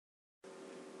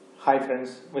Hi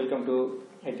friends, welcome to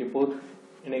IT Port.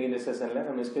 இன்னைக்கு இந்த செஷனில்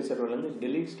நம்ம SQL சர்வர்லேருந்து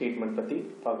delete ஸ்டேட்மெண்ட் பற்றி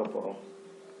பார்க்க போகிறோம்.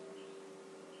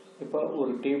 இப்போ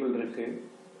ஒரு டேபிள் இருக்குது.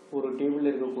 ஒரு டேபிளில்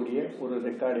இருக்கக்கூடிய ஒரு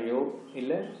ரெக்கார்டையோ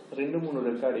இல்லை 2-3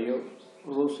 ரெக்கார்டையோ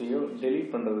ரோஸையோ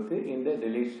delete பண்ணுறதுக்கு இந்த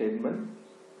delete ஸ்டேட்மெண்ட்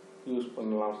யூஸ்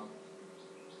பண்ணலாம்.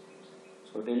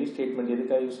 ஸோ delete ஸ்டேட்மெண்ட்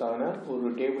எதுக்காக யூஸ் ஆகுனா ஒரு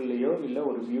டேபிள்லையோ இல்லை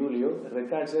ஒரு வியூலையோ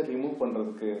ரெக்கார்ட்ஸை ரிமூவ்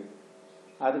பண்ணுறதுக்கு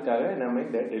அதுக்காக நம்ம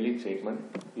இந்த delete ஸ்டேட்மெண்ட்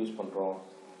யூஸ் பண்ணுறோம்.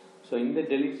 ஸோ இந்த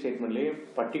delete ஸ்டேட்மெண்ட்லேயே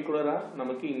பர்டிகுலராக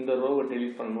நமக்கு இந்த ரோவை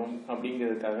delete பண்ணணும்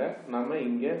அப்படிங்கிறதுக்காக நம்ம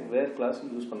இங்கே வேர் கிளாஸ்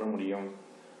யூஸ் பண்ண முடியும்.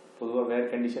 பொதுவாக வேர்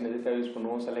கண்டிஷன் எதுக்காக யூஸ்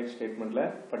பண்ணுவோம்? செலக்ட் ஸ்டேட்மெண்ட்டில்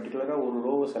பர்டிகுலராக ஒரு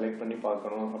ரோவை செலக்ட் பண்ணி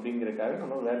பார்க்கணும் அப்படிங்கிறதுக்காக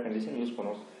நம்ம வேர் கண்டிஷன் யூஸ்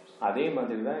பண்ணுவோம். அதே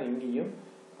மாதிரி தான் இங்கேயும்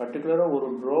பர்டிகுலராக ஒரு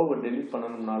ரோவை delete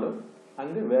பண்ணணும்னாலும்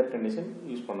அங்கே வேர் கண்டிஷன்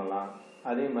யூஸ் பண்ணலாம்.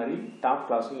 அதே மாதிரி டாப்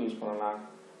கிளாஸும் யூஸ் பண்ணலாம்.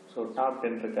 So top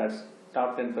 10 records,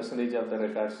 top 10% of the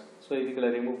records, so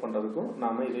இதுக்குள்ள ரிமூவ் பண்ணுறதுக்கும்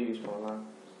நாம் இதை யூஸ் பண்ணலாம்.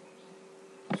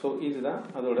 ஸோ இதுதான்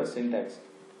அதோட சின்டாக்ஸ்.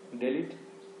 delete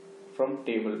from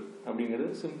table அப்படிங்கிறது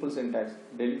simple syntax.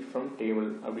 delete from table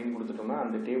அப்படின்னு கொடுத்துட்டோம்னா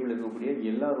அந்த டேபிள் இருக்கக்கூடிய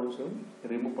எல்லா ரோஸையும்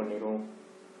ரிமூவ் பண்ணிடும்.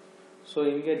 ஸோ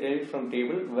இங்கே delete from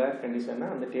table வேர் கண்டிஷன்னா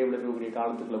அந்த டேபிள் இருக்கக்கூடிய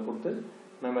காலத்துக்குள்ள பொறுத்து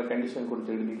நம்ம கண்டிஷன்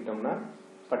கொடுத்து எழுதிக்கிட்டோம்னா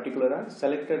பர்டிகுலராக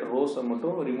செலக்டட் ரோஸை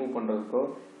மட்டும் ரிமூவ் பண்ணுறதுக்கோ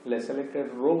இல்லை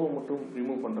செலக்டட் ரோவை மட்டும்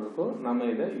ரிமூவ் பண்ணுறதுக்கோ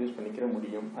நம்ம இதை யூஸ் பண்ணிக்கிற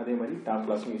முடியும். அதே மாதிரி டாப்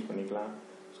கிளாஸும் யூஸ் பண்ணிக்கலாம்.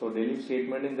 ஸோ delete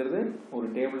ஸ்டேட்மெண்ட்டுங்கிறது ஒரு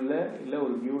டேபிளில் இல்லை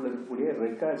ஒரு வியூவில் இருக்கக்கூடிய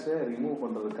ரெக்கார்ட்ஸை ரிமூவ்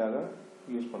பண்ணுறதுக்காக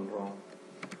யூஸ் பண்ணுறோம்.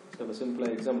 ஸோ இப்போ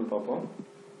சிம்பிளாக எக்ஸாம்பிள் பார்ப்போம்.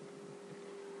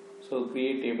 So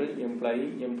create table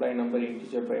employee number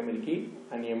integer primary key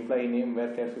and employee name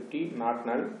where 50 not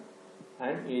நல்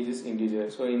and age is integer.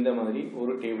 So இந்த மாதிரி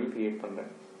ஒரு டேபிள் கிரியேட்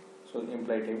பண்ணுறேன். ஸோ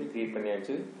எம்ப்ளாயி டேபிள் கிரியேட்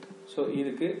பண்ணியாச்சு. ஸோ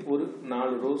இதுக்கு ஒரு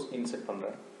 4 ரோஸ் இன்செர்ட்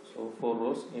பண்ணுறேன். So 4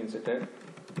 rose இன்செர்டட்.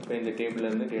 இப்போ இந்த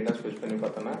டேபிள்லேருந்து டேட்டா ஸ்பெச் பண்ணி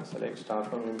பார்த்தோன்னா select star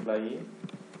from employee.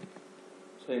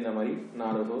 So இந்த மாதிரி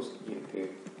 4 ரோஸ் இருக்குது.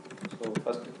 ஸோ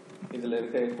ஃபஸ்ட் இதில்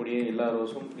இருக்கக்கூடிய எல்லா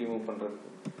ரோஸும் ரிமூவ் பண்ணுறதுக்கு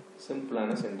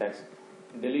சிம்பிளான சின்டாக்ஸ்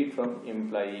delete from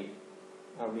எம்ப்ளாயி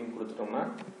அப்படின்னு கொடுத்துட்டோம்னா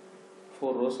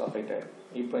 4 ரோஸ் அஃபெக்டட்.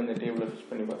 இப்போ இந்த டேபிளை ஃபிக்ஸ்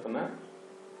பண்ணி பார்த்தோன்னா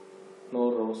நோ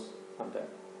ரோஸ் அந்த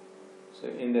ஸோ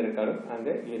இந்த ரெக்கார்டும்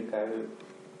அங்கே இருக்காது.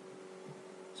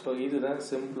 ஸோ இதுதான்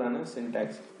சிம்பிளான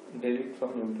சின்டாக்ஸ். delete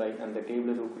from எம்ப்ளாயி அந்த டேபிள்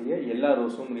இருக்கக்கூடிய எல்லா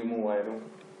ரோஸும் ரிமூவ் ஆயிடும்.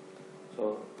 ஸோ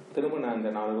திரும்ப நான் அந்த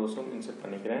 4 ரோஸும் இன்செர்ட்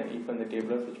பண்ணிக்கிறேன். இப்போ இந்த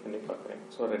டேபிளை ஃபிக்ஸ் பண்ணி பார்க்குறேன்.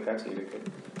 ஸோ ரெக்கார்ட்ஸ்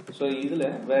இருக்குது. ஸோ இதில்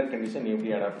வேர் கண்டிஷன்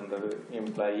எப்படி அடாப்ட் பண்ணுறது?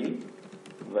 எம்ப்ளாயி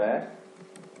வேர்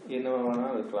என்ன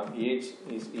வேணால் இருக்கலாம். ஏஜ்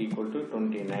இஸ் ஈக்குவல் டு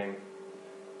 29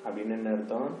 அப்படின்னு என்ன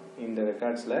அர்த்தம்? இந்த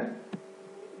ரெக்கார்ட்ஸில்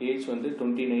ஏஜ் வந்து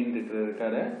 29 இருக்கிற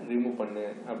ரெக்கார்டை ரிமூவ் பண்ணு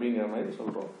அப்படிங்கிற மாதிரி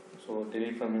சொல்கிறோம். So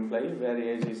delete from employee where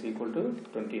age is equal to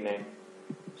 29.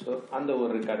 So அந்த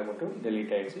ஒரு ரெக்கார்டு மட்டும்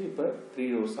delete ஆகிடுச்சு. இப்போ 3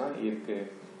 ரோஸ் தான் இருக்குது.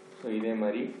 ஸோ இதே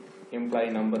மாதிரி எம்ப்ளாயி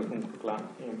நம்பருக்கும் கொடுக்கலாம்.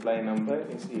 Employee number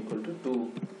is equal to 2.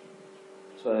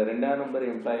 So 2ஆம் நம்பர்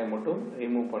எம்ப்ளாயை மட்டும்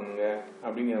ரிமூவ் பண்ணுங்க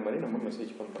அப்படிங்கிற மாதிரி நம்ம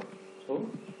மெசேஜ் பண்ணுறோம். ஸோ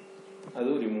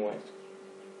அதுவும் ரிமூவ் ஆகிடுச்சு.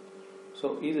 ஸோ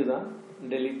இதுதான்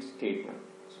delete ஸ்டேட்மெண்ட்.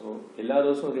 ஸோ எல்லா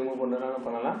ரோஸும் ரிமூவ் பண்ணுறதுனால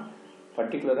பண்ணலாம்,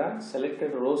 பர்டிகுலராக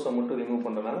செலக்டட் ரோஸை மட்டும் ரிமூவ்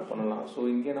பண்ணுறதுனால பண்ணலாம். ஸோ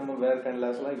இங்கே நம்ம வேர்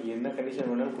கண்டிஷன்லாம் என்ன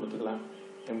கண்டிஷன் வேணாலும் கொடுத்துக்கலாம்.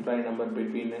 எம்ப்ளாயி நம்பர்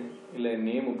பிட்வீன் இல்லை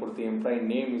நேமை பொறுத்து employee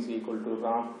name is equal to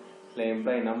Ram இல்லை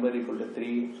employee number equal to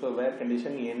 3. So where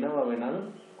condition என்னவா வேணாலும்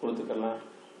கொடுத்துக்கலாம்.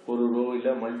 ஒரு ரோ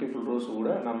இல்லை மல்டிபிள் ரோஸ்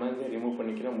கூட நம்ம இங்கே ரிமூவ்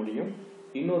பண்ணிக்கிற முடியும்.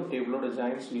 இன்னொரு டேபிளோட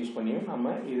ஜாயின்ஸ் யூஸ் பண்ணியும்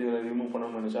நம்ம இதில் ரிமூவ்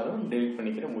பண்ணணும்னு நினச்சாலும் டெலிட்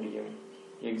பண்ணிக்கிற முடியும்.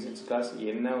 எக்ஸிட்ஸ் கிளாஸ்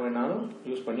என்ன வேணாலும்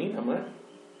யூஸ் பண்ணி நம்ம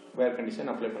வேர்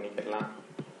கண்டிஷன் அப்ளை பண்ணிக்கலாம்.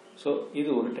 ஸோ இது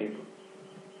ஒரு டைப்.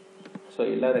 ஸோ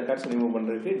எல்லா ரெக்கார்ட்ஸ் ரிமூவ்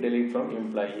பண்ணுறதுக்கு delete from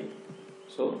எம்ப்ளாயி.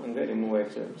 ஸோ அங்கே ரிமூவ்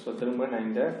ஆயிடுச்சு. ஸோ திரும்ப நான்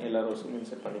இந்த எல்லா ரோஸும்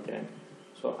இன்செர்ட் பண்ணிக்கிறேன்.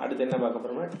 ஸோ அடுத்து என்ன பார்க்க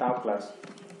போகிறோம்னா டாப் கிளாஸ்.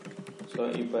 ஸோ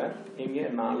இப்போ இங்கே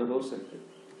 4 ரோஸ் இருக்குது,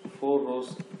 4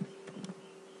 ரோஸ்.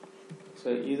 ஸோ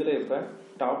இதில் இப்போ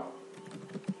டாப்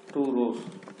 2 ரோஸ்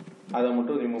அதை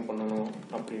மட்டும் ரிமூவ் பண்ணணும்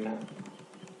அப்படின்னா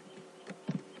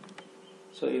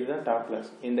ஸோ இதுதான் டாப்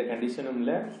கிளாஸ். இந்த கண்டிஷனும்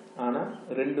இல்லை, ஆனால்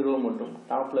 2 ரோ மட்டும்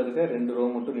டாப்பில் இருக்க 2 ரோ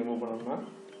மட்டும் ரிமூவ் பண்ணணும்னா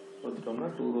கொடுத்துட்டோம்னா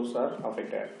 2 ரோஸ் ஆர்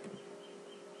அஃபெக்டட்.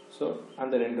 ஸோ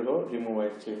அந்த 2 ரோ ரிமூவ்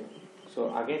ஆயிடுச்சு. ஸோ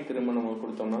அகைன் திரும்ப நம்ம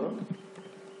கொடுத்தோம்னாலும்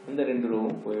அந்த 2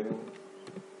 ரோவும் போயிடும்.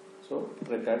 ஸோ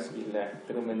ரெக்கார்ட்ஸ் இல்லை.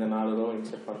 திரும்ப இந்த 4 ரோ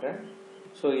இன்செர்ட் பண்ணுறேன்.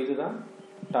 ஸோ இதுதான்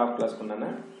டாப் கிளாஸ்க்கு உண்டான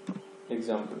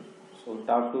example. So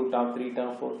top 2, top 3,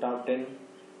 top 4, top 10,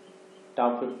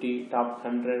 top 50, top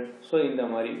 100. So இந்த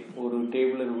மாதிரி ஒரு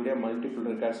டேபிள் இருக்கக்கூடிய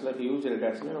மல்டிபிள் ரெக்கார்ட்ஸில் ஹியூஜ்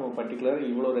ரெக்கார்ட்ஸில் நம்ம பர்டிகுலராக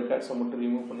இவ்வளோ ரெக்கார்ட்ஸை மட்டும்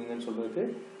ரிமூவ் பண்ணுங்கன்னு சொல்கிறதுக்கு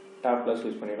டாப் கிளாஸ்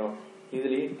யூஸ் பண்ணிடுறோம்.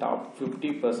 இதுலேயே டாப்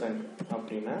 50%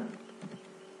 அப்படின்னா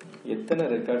எத்தனை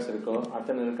ரெக்கார்ட்ஸ் இருக்கோ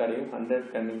அத்தனை ரெக்கார்டையும்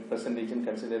 100%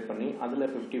 கன்சிடர் பண்ணி அதில்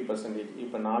 50%.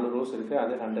 இப்போ 4 ரோஸ் இருக்குது,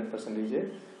 அது 100%.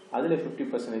 அதில்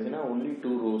 50%னா ஒன்லி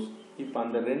 2 rows. இப்போ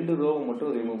அந்த 2 row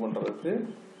மட்டும் ரிமூவ் பண்ணுறதுக்கு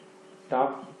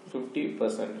டாப்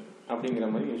 50% அப்படிங்கிற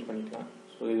மாதிரி யூஸ் பண்ணிக்கலாம்.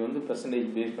 ஸோ இது வந்து பெர்சன்டேஜ்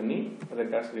பேஸ் பண்ணி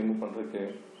ரெக்கார்ட்ஸ் ரிமூவ் பண்ணுறதுக்கு.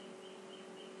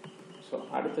 ஸோ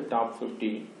அடுத்து டாப்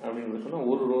 50 அப்படின்னு பார்த்தோம்னா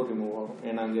ஒரு ரோ ரிமூவ் ஆகும்,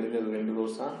 ஏன்னா அங்கே இருக்கிறது 2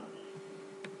 rows தான்.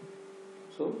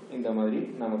 ஸோ இந்த மாதிரி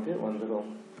நமக்கு வந்துடும்.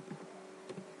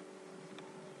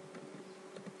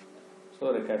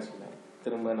 ஸோ ரெக்கார்ட்ஸில்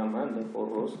திரும்ப நம்ம இந்த 4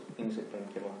 rows இன்செர்ட்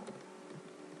பண்ணிக்கலாம்.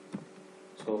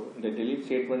 ஸோ இந்த delete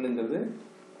ஸ்டேட்மெண்ட்டுங்கிறது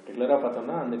பர்டிகுலராக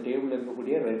பார்த்தோம்னா அந்த டேபிளில்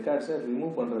இருக்கக்கூடிய ரெக்கார்ட்ஸை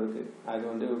ரிமூவ் பண்ணுறதுக்கு. அது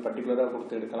வந்து பர்டிகுலராக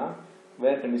கொடுத்து எடுக்கலாம்,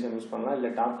 வேர் கண்டிஷன் யூஸ் பண்ணலாம், இல்லை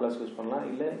டாப் கிளாஸ் யூஸ் பண்ணலாம்,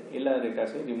 இல்லை எல்லா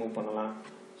ரெக்கார்ட்ஸையும் ரிமூவ் பண்ணலாம்.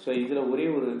 ஸோ இதில் ஒரே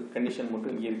ஒரு கண்டிஷன்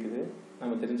மட்டும் இங்கே இருக்குது,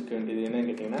 நம்ம தெரிஞ்சுக்க வேண்டியது என்னன்னு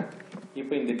கேட்டிங்கன்னா,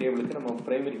 இப்போ இந்த டேபிளுக்கு நம்ம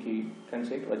பிரைமரி கீ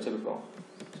கன்செப்ட் வச்சுருக்கோம்.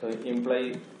 ஸோ எம்ப்ளாயி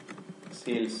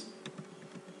சேல்ஸ்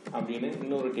அப்படின்னு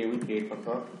இன்னொரு டேபிள் கிரியேட்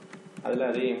பண்ணுறோம். அதில்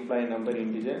அதே employee number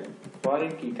integer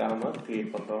foreign key காலமாக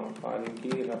கிரியேட் பண்ணுறோம். ஃபாரின்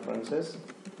கீ ரெஃபரன்சஸ்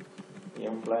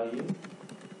எம்ப்ளாயி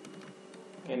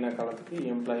என்ன காலத்துக்கு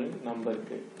எம்ப்ளாயி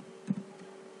நம்பருக்கு.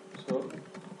 ஸோ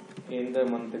எந்த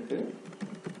மந்த்துக்கு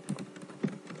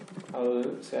அவர்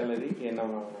சேலரி என்ன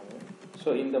வாங்கினாங்க. ஸோ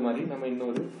இந்த மாதிரி நம்ம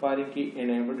இன்னொரு foreign key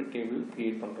enabled table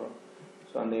create பண்ணுறோம்.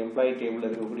 ஸோ அந்த எம்ப்ளாயி டேபிளில்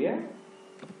இருக்கக்கூடிய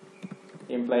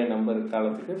எம்ப்ளாயி நம்பர்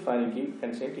காலத்துக்கு ஃபாரின் கீ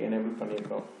கன்செப்ட் எனேபிள்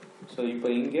பண்ணியிருக்கோம். ஸோ இப்போ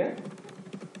இங்கே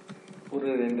ஒரு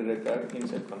 2 ரெக்கார்ட்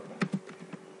இன்செர்ட் பண்ணுறேன்.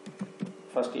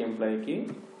 ஃபர்ஸ்ட் எம்ப்ளாய்க்கு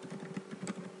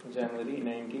ஜனவரி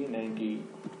 1990.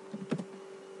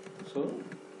 So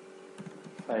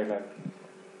 5 lakh.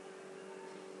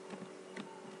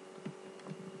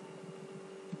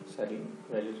 சரி,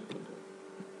 வேல்யூஸ் கொடுத்து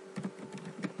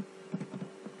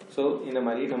ஸோ இந்த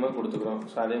மாதிரி நம்ம கொடுத்துக்கிறோம்.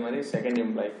 ஸோ அதே மாதிரி செகண்ட்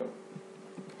எம்ப்ளாய்க்கும்.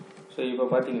 ஸோ இப்போ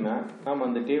பார்த்தீங்கன்னா நம்ம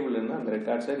அந்த டேபிள்லேருந்து அந்த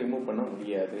ரெக்கார்ட்ஸை ரிமூவ் பண்ண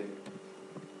முடியாது.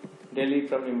 delete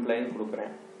from எம்ப்ளாயின்னு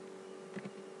கொடுக்குறேன்,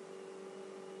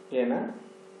 ஏன்னா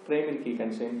பிரைமரி கீ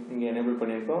கன்சென்ட் இங்கே எனேபிள்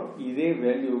பண்ணியிருக்கோம். இதே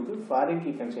வேல்யூவுக்கு ஃபாரின்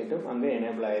கீ கன்சென்ட்டும் அங்கே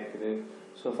எனேபிள் ஆகிருக்குது.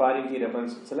 ஸோ ஃபாரின் கீ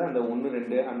ரெஃபரன்ஸில் அந்த 1,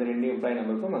 2 அந்த 2 எம்ப்ளாயி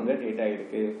நம்பருக்கும் அங்கே டேட்டா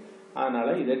இருக்குது.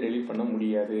 அதனால் இதை டெலிட் பண்ண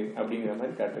முடியாது அப்படிங்கிற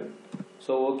மாதிரி காட்டுது.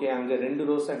 ஸோ ஓகே, அங்கே 2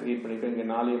 rows தான் கிரியேட் பண்ணியிருக்கோம். இங்கே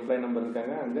 4 எம்ப்ளாயி நம்பர்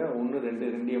இருக்காங்க, அங்கே 1,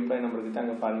 2 எம்ப்ளாயி நம்பருக்கு தான்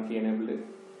அங்கே ஃபாரின் கீ எனேபிள்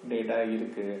டேட்டா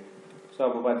இருக்குது. ஸோ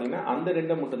அப்போ பார்த்தீங்கன்னா அந்த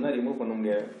 2 மட்டும்தான் ரிமூவ் பண்ண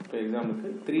முடியாது. இப்போ எக்ஸாம்பிளுக்கு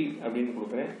 3 அப்படின்னு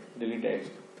கொடுக்குறேன், டெலிட்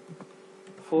ஆகிடுச்சு.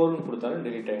 4ன்னு கொடுத்தாலும்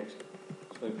டெலிட் ஆகிடுச்சு.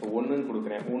 ஸோ இப்போ 1ன்னு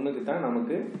கொடுக்குறேன், 1க்கு தான்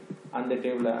நமக்கு அந்த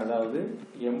டேபிளில், அதாவது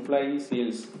எம்ப்ளாயி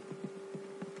சேல்ஸ்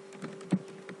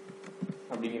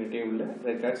அப்படிங்கிற டேபிளில்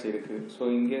ரெக்கார்ட்ஸ் இருக்குது. ஸோ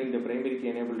இங்கே இந்த பிரைமரி கீ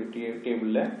எனேபிள்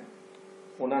டேபிளில்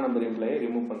 1ஆம் நம்பர் எம்ப்ளாயை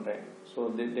ரிமூவ் பண்ணுறேன். ஸோ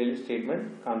delete ஸ்டேட்மெண்ட்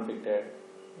கான்ஃபிளிக்டட்,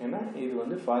 ஏன்னா இது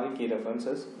வந்து ஃபாரின் கீ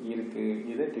ரெஃபரன்சஸ் இருக்குது,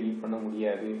 இதை டெலிட் பண்ண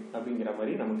முடியாது அப்படிங்கிற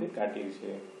மாதிரி நமக்கு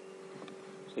காட்டிடுச்சு.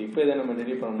 ஸோ இப்போ இதை நம்ம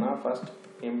டெலிட் பண்ணோம்னா ஃபர்ஸ்ட்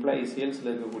எம்ப்ளாயி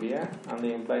சேல்ஸில் இருக்கக்கூடிய அந்த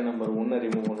எம்ப்ளாயி நம்பர் 1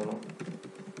 ரிமூவ் பண்ணணும்.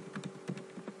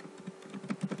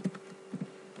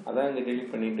 அதான் இங்கே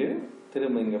டெலிட் பண்ணிவிட்டு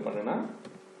திரும்ப இங்கே பண்ணுனா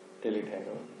டெலிட்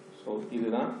ஆகிடும். ஸோ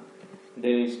இதுதான்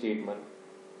delete statement.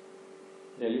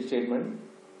 delete statement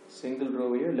single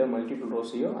ரோவையோ இல்லை மல்டிபிள்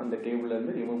ரோஸையோ அந்த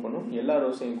டேபிள்லேருந்து ரிமூவ் பண்ணும், எல்லா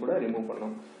ரோஸையும் கூட ரிமூவ்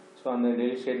பண்ணும். ஸோ அந்த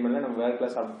delete ஸ்டேட்மெண்ட்டில் நம்ம வேர்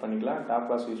கிளாஸ் ஆஃப் பண்ணிக்கலாம், டாப்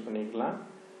கிளாஸ் யூஸ் பண்ணிக்கலாம்.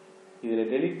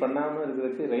 இதில் டெலிட் பண்ணாமல்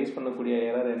இருக்கிறதுக்கு ரைஸ் பண்ணக்கூடிய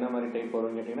எரர் என்ன மாதிரி டைப்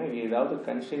வரும்னு கேட்டிங்கன்னா, ஏதாவது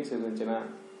கன்ஸ்ட்ரெயின்ஸ் இருந்துச்சுன்னா,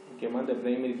 முக்கியமாக இந்த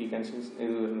பிரைமரி கீ கன்ஸ்ட்ரெயின்ஸ்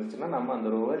எது இருந்துச்சுன்னா நம்ம அந்த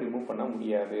ரோவை ரிமூவ் பண்ண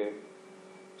முடியாது.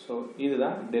 ஸோ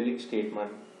இதுதான் delete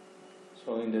ஸ்டேட்மெண்ட். ஸோ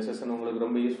இந்த செஷன் உங்களுக்கு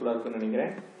ரொம்ப யூஸ்ஃபுல்லாக இருக்குன்னு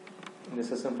நினைக்கிறேன். இந்த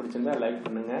செஷன் பிடிச்சிருந்தா லைக்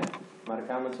பண்ணுங்கள்,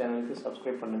 மறக்காமல் சேனலுக்கு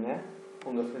சப்ஸ்கிரைப் பண்ணுங்கள்,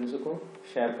 உங்கள் ஃப்ரெண்ட்ஸுக்கும்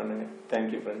ஷேர் பண்ணுங்கள்.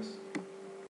 Thank you friends.